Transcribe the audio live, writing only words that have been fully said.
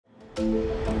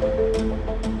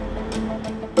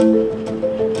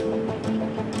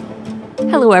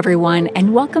Hello everyone,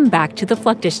 and welcome back to the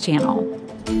Fluctus channel.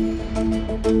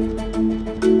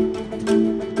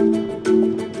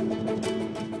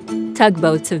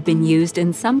 Tugboats have been used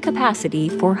in some capacity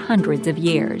for hundreds of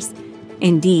years.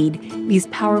 Indeed, these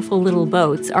powerful little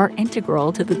boats are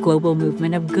integral to the global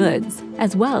movement of goods,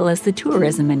 as well as the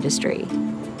tourism industry.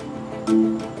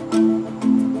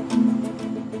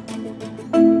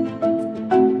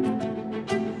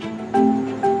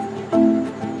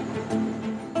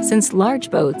 Since large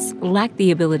boats lack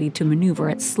the ability to maneuver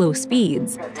at slow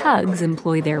speeds, tugs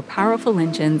employ their powerful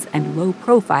engines and low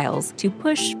profiles to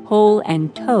push, pull,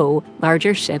 and tow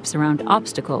larger ships around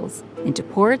obstacles, into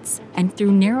ports, and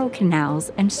through narrow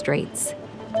canals and straits.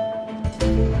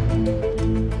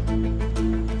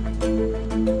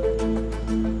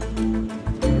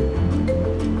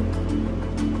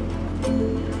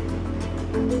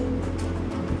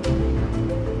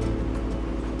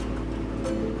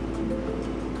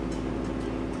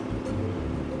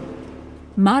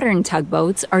 Modern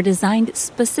tugboats are designed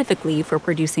specifically for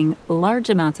producing large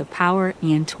amounts of power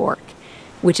and torque,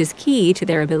 which is key to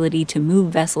their ability to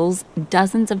move vessels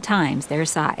dozens of times their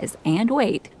size and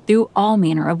weight through all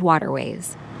manner of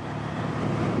waterways.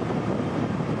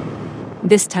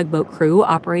 This tugboat crew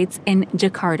operates in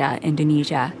Jakarta,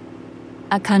 Indonesia,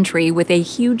 a country with a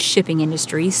huge shipping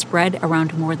industry spread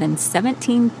around more than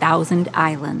 17,000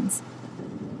 islands.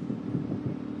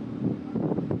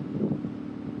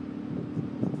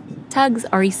 Tugs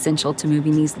are essential to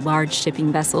moving these large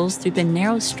shipping vessels through the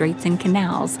narrow straits and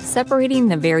canals separating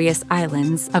the various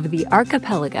islands of the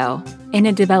archipelago. In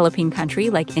a developing country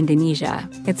like Indonesia,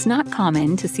 it's not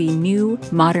common to see new,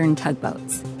 modern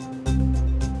tugboats.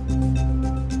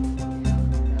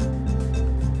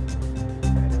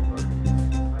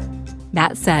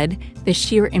 That said, the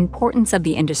sheer importance of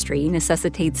the industry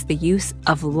necessitates the use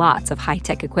of lots of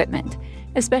high-tech equipment,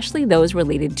 especially those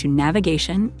related to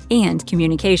navigation and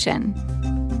communication.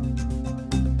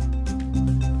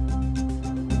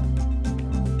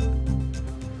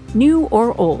 New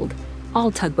or old,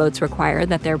 all tugboats require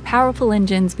that their powerful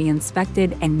engines be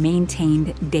inspected and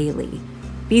maintained daily.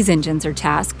 These engines are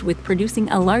tasked with producing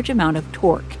a large amount of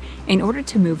torque in order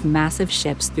to move massive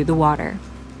ships through the water.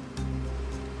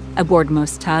 Aboard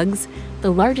most tugs,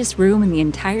 the largest room in the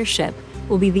entire ship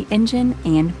will be the engine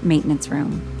and maintenance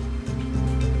room.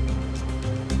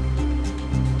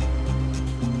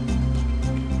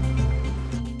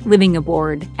 Living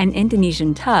aboard an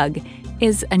Indonesian tug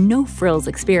is a no-frills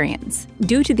experience.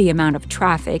 Due to the amount of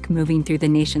traffic moving through the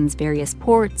nation's various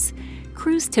ports,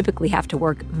 crews typically have to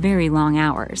work very long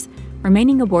hours,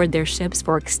 remaining aboard their ships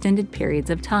for extended periods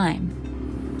of time.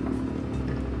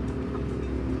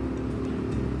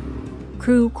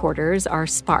 Crew quarters are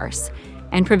sparse,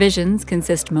 and provisions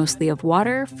consist mostly of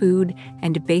water, food,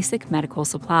 and basic medical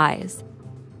supplies.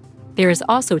 There is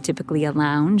also typically a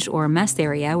lounge or mess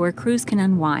area where crews can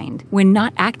unwind when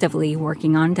not actively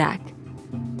working on deck.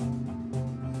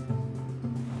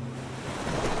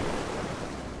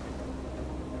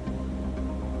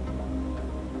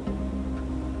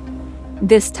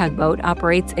 This tugboat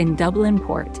operates in Dublin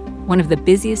Port, one of the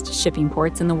busiest shipping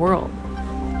ports in the world.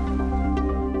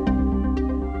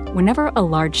 Whenever a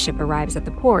large ship arrives at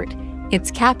the port, its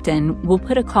captain will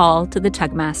put a call to the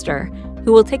tugmaster,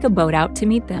 who will take a boat out to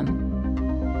meet them.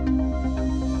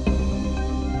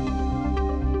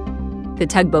 The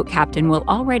tugboat captain will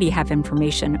already have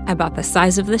information about the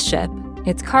size of the ship,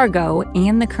 its cargo,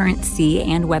 and the current sea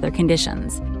and weather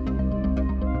conditions.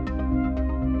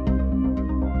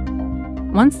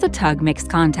 Once the tug makes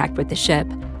contact with the ship,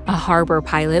 a harbor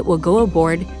pilot will go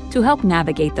aboard to help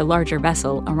navigate the larger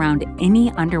vessel around any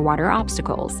underwater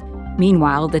obstacles.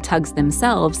 Meanwhile, the tugs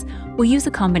themselves will use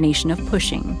a combination of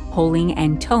pushing, pulling,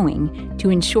 and towing to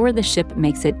ensure the ship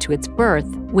makes it to its berth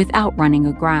without running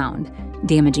aground,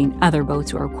 damaging other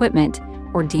boats or equipment,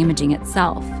 or damaging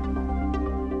itself.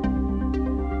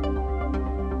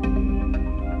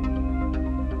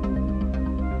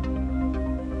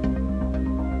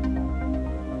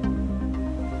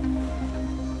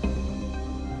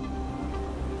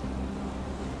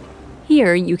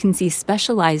 Here you can see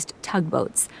specialized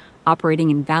tugboats operating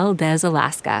in Valdez,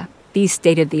 Alaska. These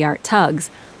state-of-the-art tugs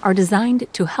are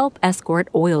designed to help escort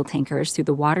oil tankers through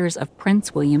the waters of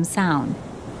Prince William Sound.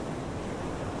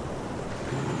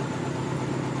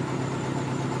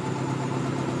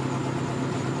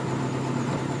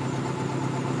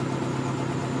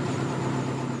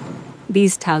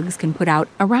 These tugs can put out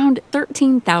around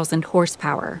 13,000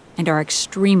 horsepower and are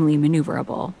extremely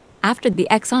maneuverable. After the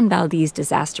Exxon Valdez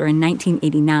disaster in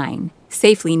 1989,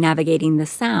 Safely navigating the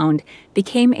Sound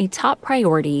became a top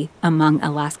priority among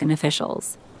Alaskan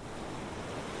officials.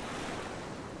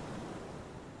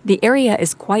 The area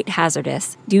is quite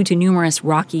hazardous due to numerous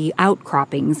rocky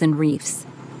outcroppings and reefs.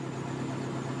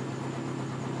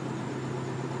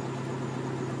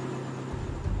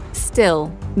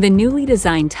 Still, the newly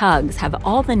designed tugs have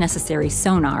all the necessary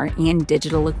sonar and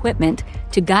digital equipment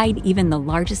to guide even the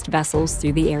largest vessels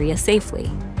through the area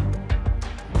safely.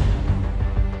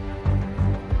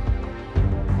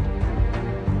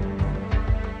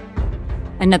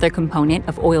 Another component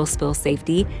of oil spill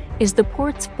safety is the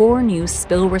port's 4 new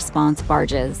spill response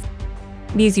barges.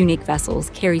 These unique vessels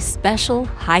carry special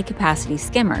high-capacity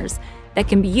skimmers that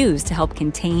can be used to help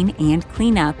contain and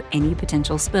clean up any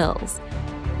potential spills.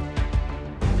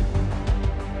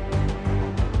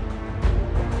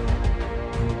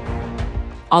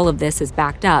 All of this is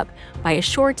backed up by a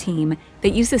shore team that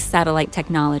uses satellite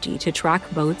technology to track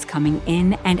boats coming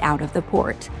in and out of the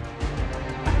port.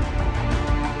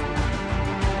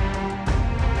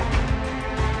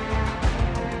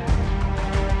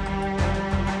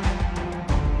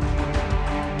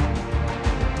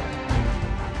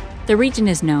 The region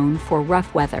is known for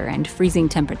rough weather and freezing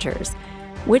temperatures,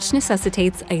 which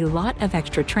necessitates a lot of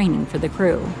extra training for the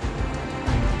crew.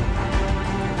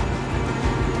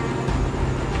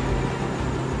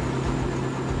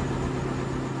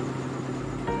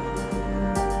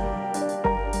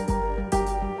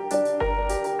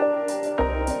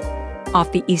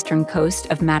 Off the eastern coast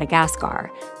of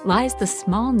Madagascar lies the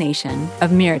small nation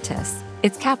of Mauritius.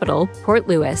 Its capital, Port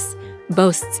Louis,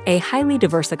 boasts a highly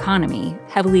diverse economy,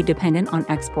 heavily dependent on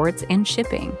exports and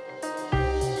shipping.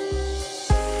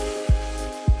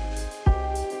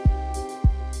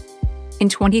 In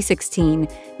 2016,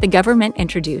 the government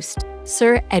introduced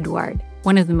Sir Edward,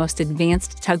 one of the most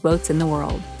advanced tugboats in the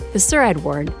world. The Sir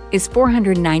Edward is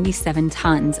 497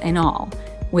 tons in all,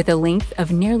 with a length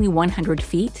of nearly 100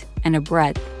 feet and a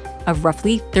breadth of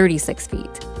roughly 36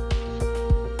 feet.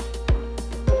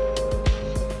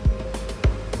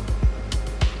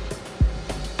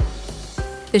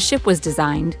 The ship was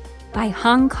designed by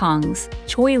Hong Kong's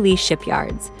Choi Lee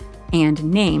Shipyards and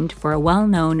named for a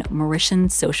well-known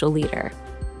Mauritian social leader.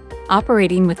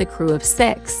 Operating with a crew of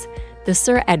 6, the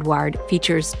Sir Edward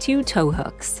features 2 tow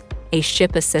hooks, a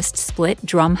ship assist split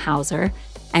drum hawser,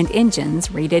 and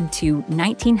engines rated to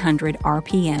 1900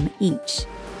 RPM each.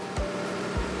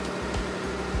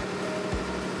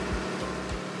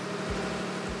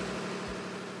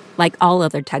 Like all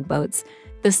other tugboats,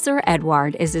 the Sir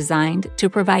Edward is designed to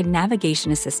provide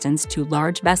navigation assistance to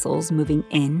large vessels moving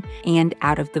in and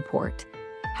out of the port.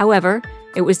 However,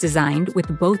 it was designed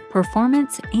with both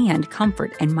performance and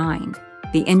comfort in mind.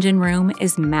 The engine room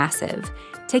is massive,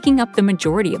 taking up the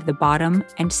majority of the bottom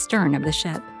and stern of the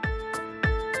ship.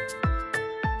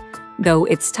 Though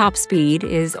its top speed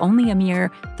is only a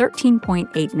mere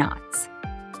 13.8 knots.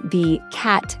 The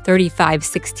CAT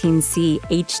 3516C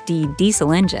HD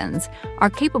diesel engines are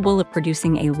capable of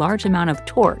producing a large amount of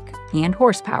torque and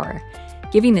horsepower,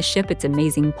 giving the ship its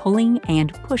amazing pulling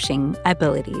and pushing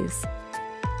abilities.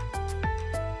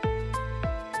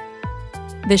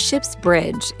 The ship's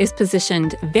bridge is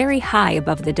positioned very high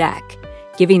above the deck,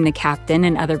 giving the captain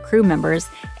and other crew members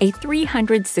a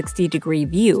 360-degree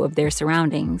view of their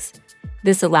surroundings.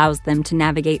 This allows them to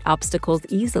navigate obstacles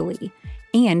easily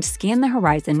and scan the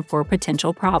horizon for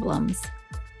potential problems.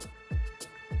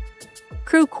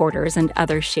 Crew quarters and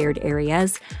other shared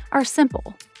areas are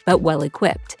simple but well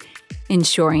equipped,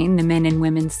 ensuring the men and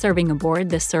women serving aboard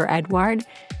the Sir Edward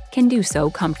can do so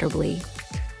comfortably.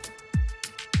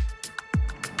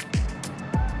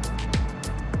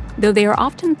 Though they are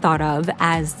often thought of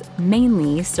as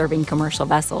mainly serving commercial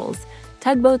vessels,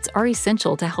 tugboats are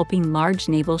essential to helping large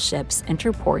naval ships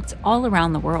enter ports all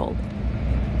around the world.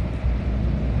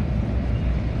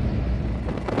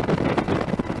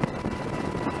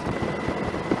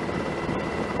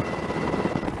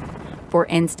 For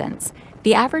instance,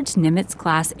 the average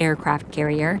Nimitz-class aircraft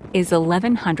carrier is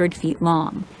 1,100 feet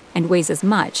long and weighs as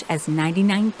much as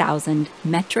 99,000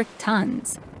 metric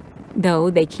tons. Though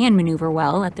they can maneuver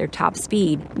well at their top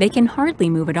speed, they can hardly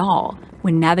move at all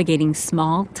when navigating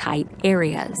small, tight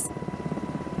areas.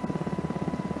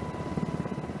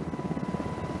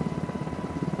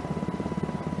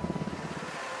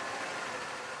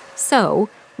 So,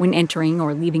 when entering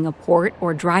or leaving a port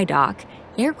or dry dock,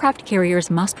 aircraft carriers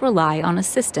must rely on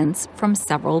assistance from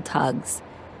several tugs.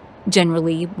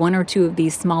 Generally, 1 or 2 of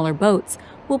these smaller boats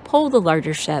will pull the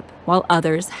larger ship, while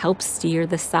others help steer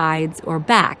the sides or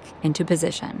back into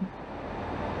position.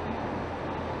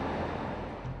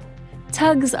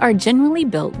 Tugs are generally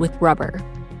built with rubber.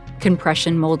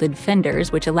 compression-molded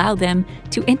fenders which allow them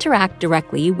to interact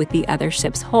directly with the other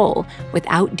ship's hull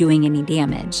without doing any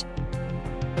damage.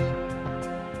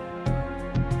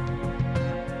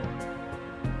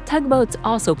 Tugboats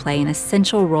also play an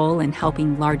essential role in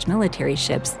helping large military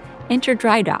ships enter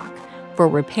dry dock for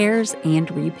repairs and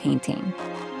repainting.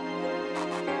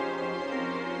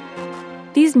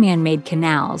 These man-made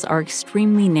canals are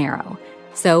extremely narrow,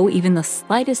 so even the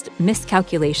slightest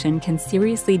miscalculation can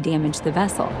seriously damage the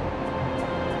vessel.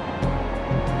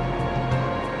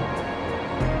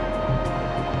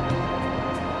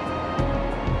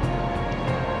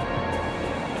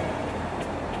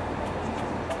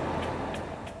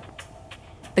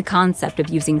 The concept of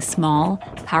using small,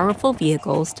 powerful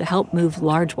vehicles to help move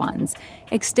large ones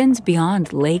extends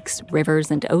beyond lakes,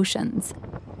 rivers, and oceans.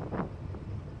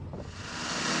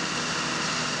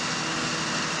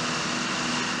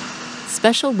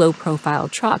 Special low-profile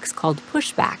trucks called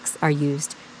pushbacks are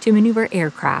used to maneuver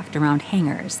aircraft around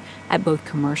hangars at both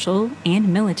commercial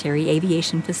and military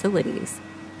aviation facilities.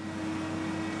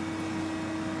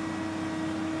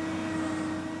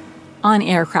 On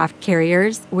aircraft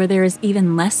carriers, where there is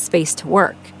even less space to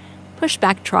work,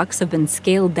 pushback trucks have been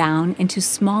scaled down into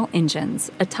small engines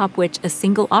atop which a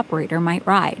single operator might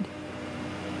ride.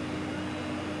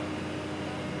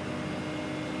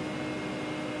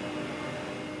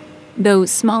 Though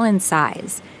small in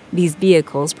size, these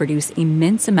vehicles produce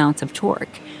immense amounts of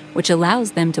torque, which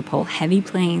allows them to pull heavy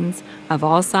planes of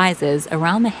all sizes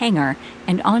around the hangar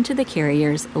and onto the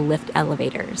carrier's lift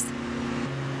elevators.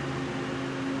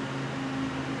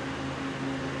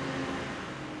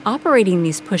 Operating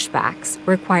these pushbacks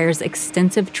requires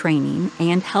extensive training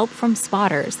and help from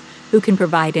spotters who can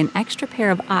provide an extra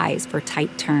pair of eyes for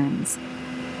tight turns.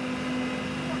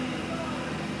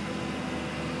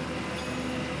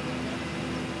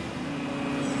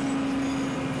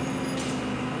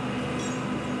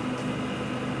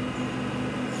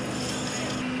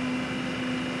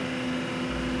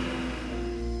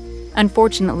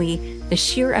 Unfortunately, the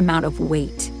sheer amount of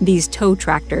weight these tow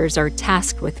tractors are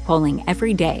tasked with pulling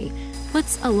every day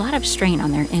puts a lot of strain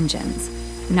on their engines,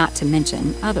 not to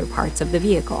mention other parts of the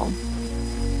vehicle.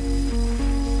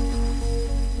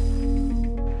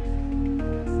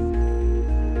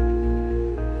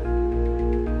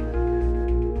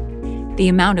 The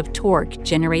amount of torque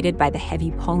generated by the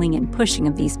heavy pulling and pushing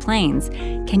of these planes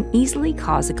can easily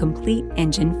cause a complete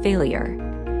engine failure.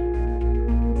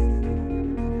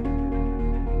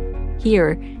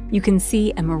 Here, you can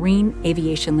see a Marine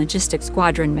Aviation Logistics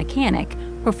Squadron mechanic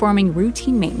performing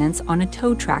routine maintenance on a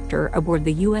tow tractor aboard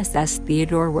the USS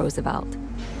Theodore Roosevelt.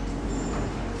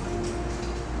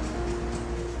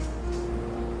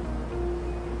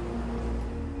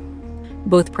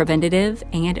 Both preventative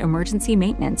and emergency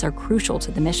maintenance are crucial to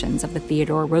the missions of the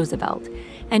Theodore Roosevelt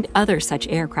and other such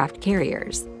aircraft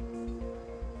carriers.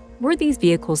 Were these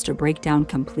vehicles to break down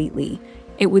completely,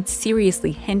 it would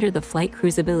seriously hinder the flight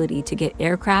crew's ability to get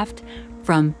aircraft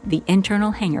from the internal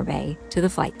hangar bay to the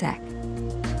flight deck.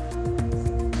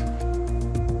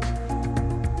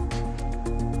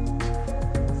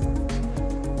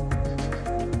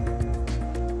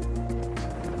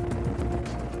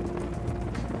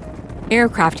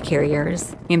 Aircraft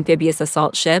carriers, amphibious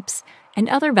assault ships, and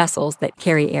other vessels that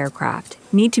carry aircraft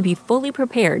need to be fully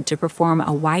prepared to perform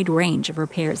a wide range of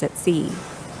repairs at sea.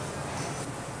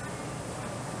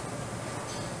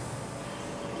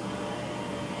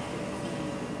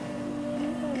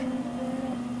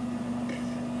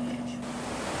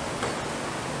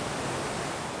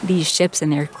 These ships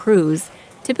and their crews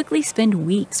typically spend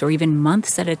weeks or even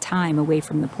months at a time away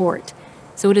from the port,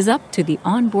 so it is up to the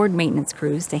onboard maintenance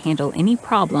crews to handle any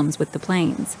problems with the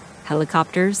planes,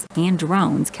 helicopters, and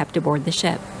drones kept aboard the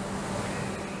ship.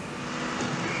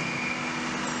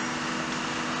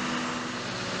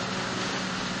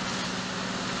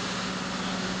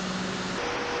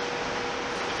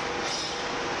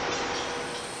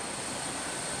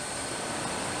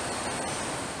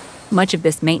 Much of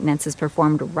this maintenance is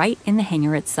performed right in the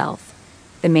hangar itself.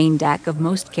 The main deck of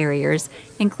most carriers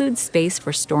includes space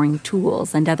for storing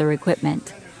tools and other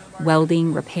equipment.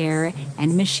 Welding, repair,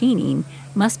 and machining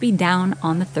must be down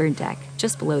on the third deck,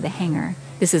 just below the hangar.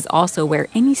 This is also where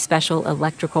any special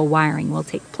electrical wiring will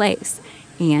take place,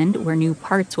 and where new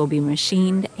parts will be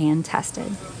machined and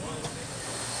tested.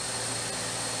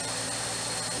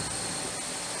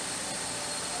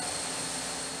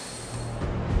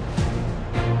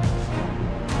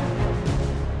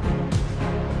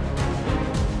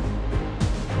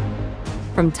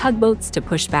 From tugboats to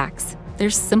pushbacks,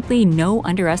 there's simply no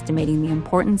underestimating the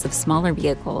importance of smaller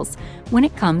vehicles when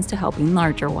it comes to helping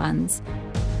larger ones.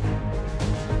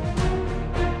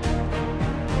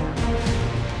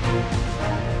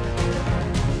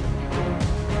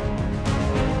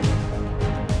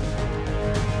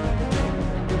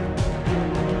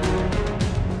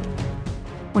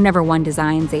 Whenever one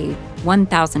designs a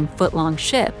 1,000-foot-long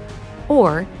ship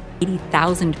or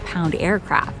 80,000-pound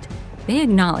aircraft, they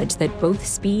acknowledge that both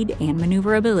speed and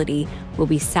maneuverability will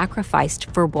be sacrificed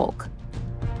for bulk.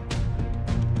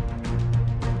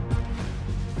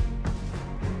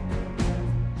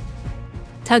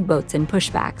 Tugboats and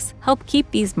pushbacks help keep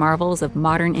these marvels of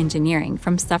modern engineering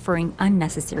from suffering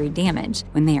unnecessary damage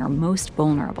when they are most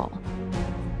vulnerable.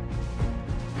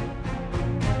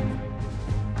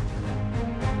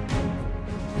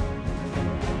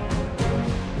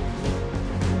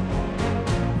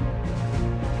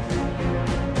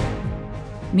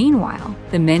 Meanwhile,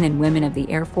 the men and women of the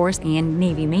Air Force and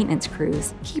Navy maintenance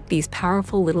crews keep these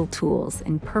powerful little tools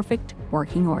in perfect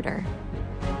working order.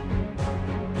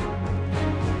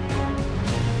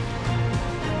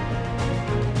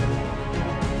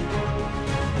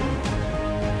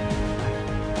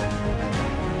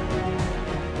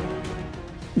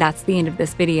 That's the end of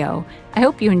this video. I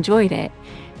hope you enjoyed it.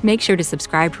 Make sure to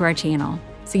subscribe to our channel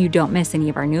so you don't miss any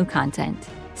of our new content.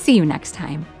 See you next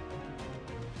time.